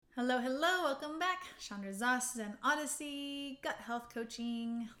Hello, welcome back. Chandra Zas and Odyssey, gut health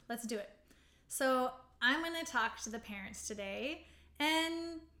coaching. Let's do it. So I'm going to talk to the parents today,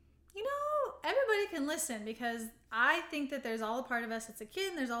 and everybody can listen because I think that there's all a part of us that's a kid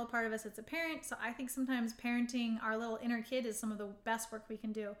and there's all a part of us that's a parent. So I think sometimes parenting our little inner kid is some of the best work we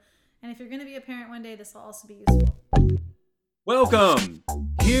can do. And if you're going to be a parent one day, this will also be useful. Welcome!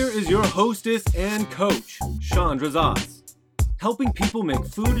 Here is your hostess and coach, Chandra Zas, helping people make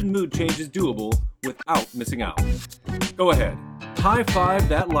food and mood changes doable without missing out. Go ahead, high five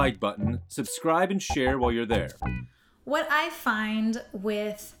that like button, subscribe and share while you're there. What I find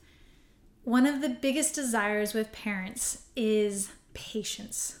with one of the biggest desires with parents is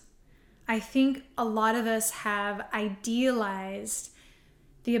patience. I think a lot of us have idealized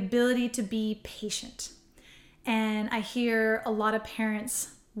the ability to be patient. And I hear a lot of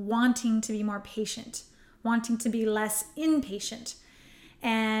parents wanting to be more patient, wanting to be less impatient.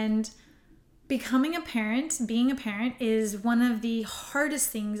 And becoming a parent, being a parent, is one of the hardest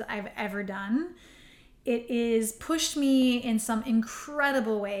things I've ever done. It is pushed me in some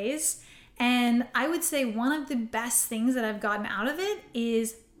incredible ways. And I would say one of the best things that I've gotten out of it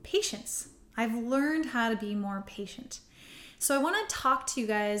is patience. I've learned how to be more patient. So I want to talk to you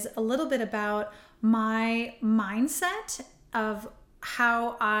guys a little bit about my mindset of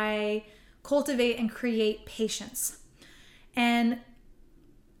how I cultivate and create patience. And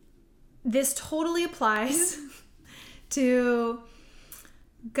this totally applies to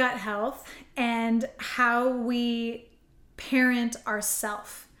gut health and how we parent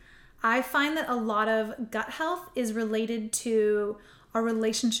ourselves. I find that a lot of gut health is related to our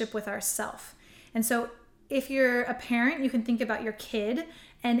relationship with ourselves. And so if you're a parent, you can think about your kid,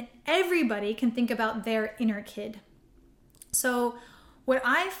 and everybody can think about their inner kid. So what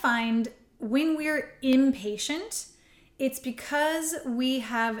I find when we're impatient, it's because we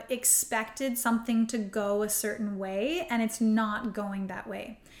have expected something to go a certain way and it's not going that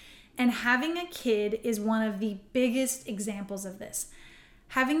way. And having a kid is one of the biggest examples of this.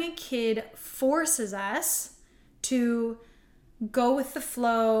 Having a kid forces us to go with the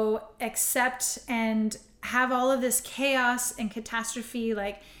flow, accept and have all of this chaos and catastrophe.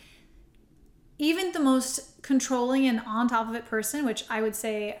 Like, even the most controlling and on top of it person, which I would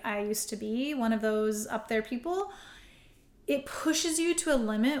say I used to be one of those up there people, it pushes you to a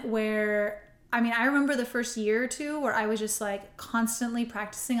limit where, I remember the first year or two where I was just like constantly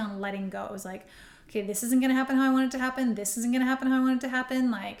practicing on letting go. I was like, okay, this isn't going to happen how I want it to happen. This isn't going to happen how I want it to happen.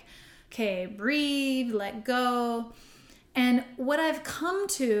 Like, okay, breathe, let go. And what I've come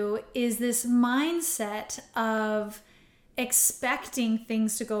to is this mindset of expecting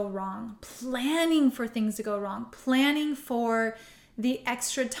things to go wrong, planning for things to go wrong, planning for the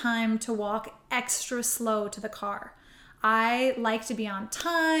extra time to walk extra slow to the car. I like to be on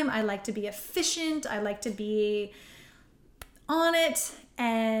time. I like to be efficient. I like to be on it.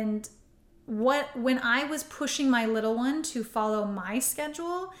 And when I was pushing my little one to follow my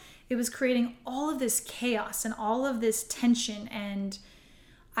schedule, it was creating all of this chaos and all of this tension. And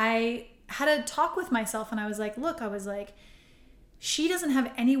I had a talk with myself and I was like, she doesn't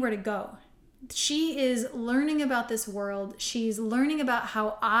have anywhere to go. She is learning about this world. She's learning about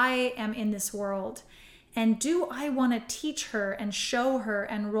how I am in this world. And do I want to teach her and show her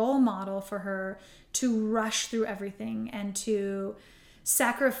and role model for her to rush through everything and to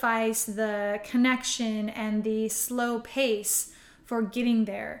sacrifice the connection and the slow pace for getting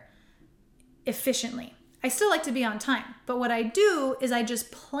there efficiently? I still like to be on time, but what I do is I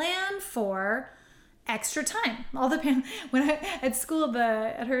just plan for extra time. At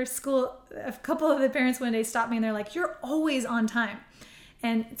her school, a couple of the parents one day stopped me and they're like, "You're always on time."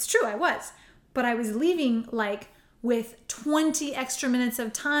 And it's true, I was, but I was leaving with 20 extra minutes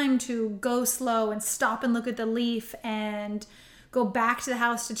of time to go slow and stop and look at the leaf and go back to the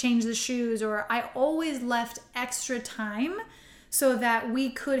house to change the shoes. Or I always left extra time so that we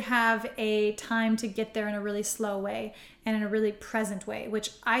could have a time to get there in a really slow way and in a really present way,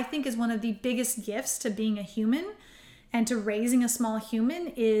 which I think is one of the biggest gifts to being a human and to raising a small human,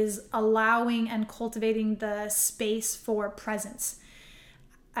 is allowing and cultivating the space for presence.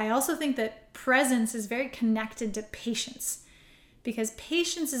 I also think that presence is very connected to patience, because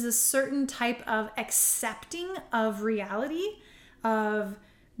patience is a certain type of accepting of reality, of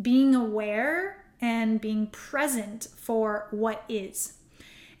being aware and being present for what is.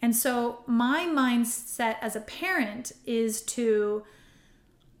 And so my mindset as a parent is to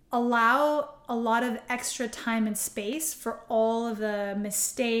allow a lot of extra time and space for all of the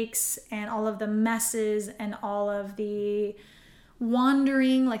mistakes and all of the messes and all of the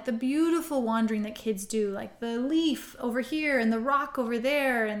wandering, like the beautiful wandering that kids do, like the leaf over here and the rock over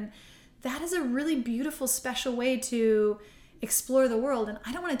there. And that is a really beautiful, special way to explore the world. And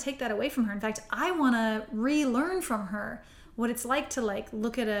I don't want to take that away from her. In fact, I want to relearn from her what it's like to like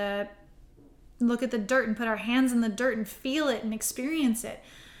look at the dirt and put our hands in the dirt and feel it and experience it.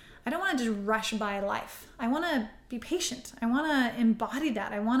 I don't want to just rush by life. I want to be patient. I want to embody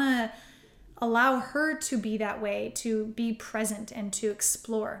that. I want to allow her to be that way, to be present and to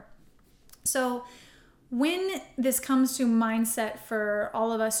explore. So when this comes to mindset for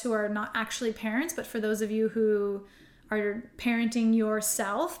all of us who are not actually parents, but for those of you who are parenting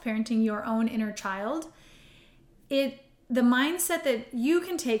yourself, parenting your own inner child, the mindset that you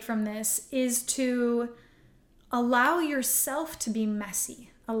can take from this is to allow yourself to be messy.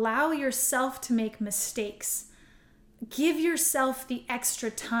 Allow yourself to make mistakes. Give yourself the extra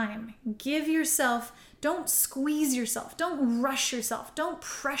time. Don't squeeze yourself. Don't rush yourself. Don't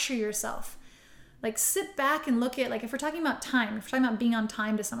pressure yourself. Like sit back and look at, like if we're talking about time, if we're talking about being on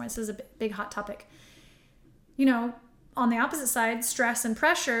time to someone, this is a big hot topic. On the opposite side, stress and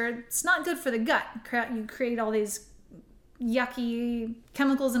pressure, it's not good for the gut. You create all these yucky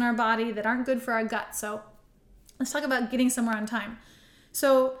chemicals in our body that aren't good for our gut. So let's talk about getting somewhere on time.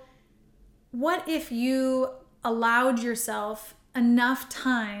 So what if you allowed yourself enough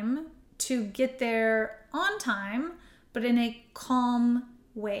time to get there on time, but in a calm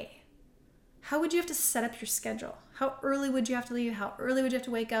way? How would you have to set up your schedule? How early would you have to leave? How early would you have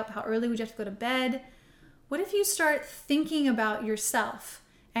to wake up? How early would you have to go to bed? What if you start thinking about yourself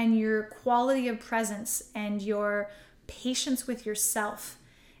and your quality of presence and your patience with yourself,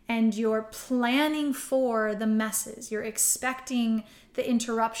 and you're planning for the messes, you're expecting the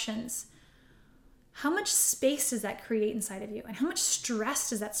interruptions? How much space does that create inside of you? And how much stress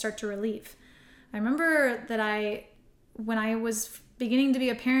does that start to relieve? I remember that when I was beginning to be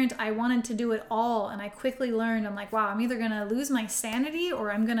a parent, I wanted to do it all. And I quickly learned, I'm like, wow, I'm either going to lose my sanity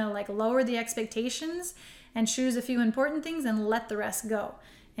or I'm going to like lower the expectations and choose a few important things and let the rest go.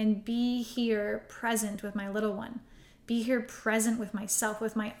 And be here present with my little one. Be here present with myself,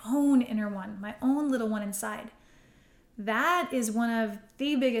 with my own inner one, my own little one inside. That is one of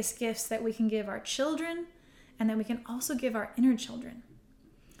the biggest gifts that we can give our children, and that we can also give our inner children.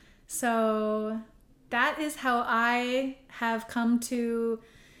 So that is how I have come to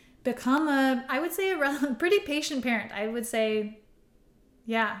become I would say a pretty patient parent. I would say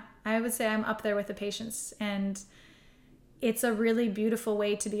I'm up there with the patience, and it's a really beautiful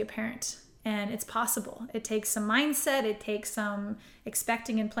way to be a parent. And it's possible. It takes some mindset, it takes some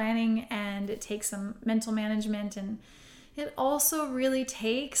expecting and planning, and it takes some mental management. And it also really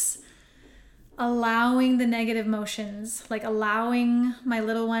takes allowing the negative emotions, like allowing my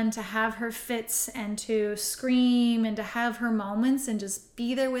little one to have her fits and to scream and to have her moments, and just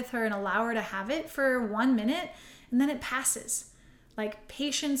be there with her and allow her to have it for 1 minute, and then it passes. Like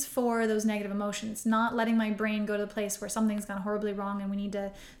patience for those negative emotions, not letting my brain go to the place where something's gone horribly wrong and we need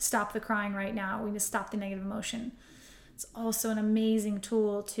to stop the crying right now. We need to stop the negative emotion. It's also an amazing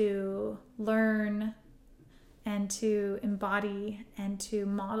tool to learn and to embody and to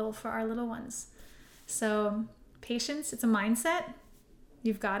model for our little ones. So patience, it's a mindset.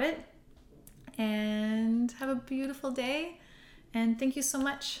 You've got it. And have a beautiful day. And thank you so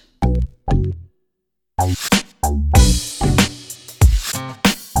much.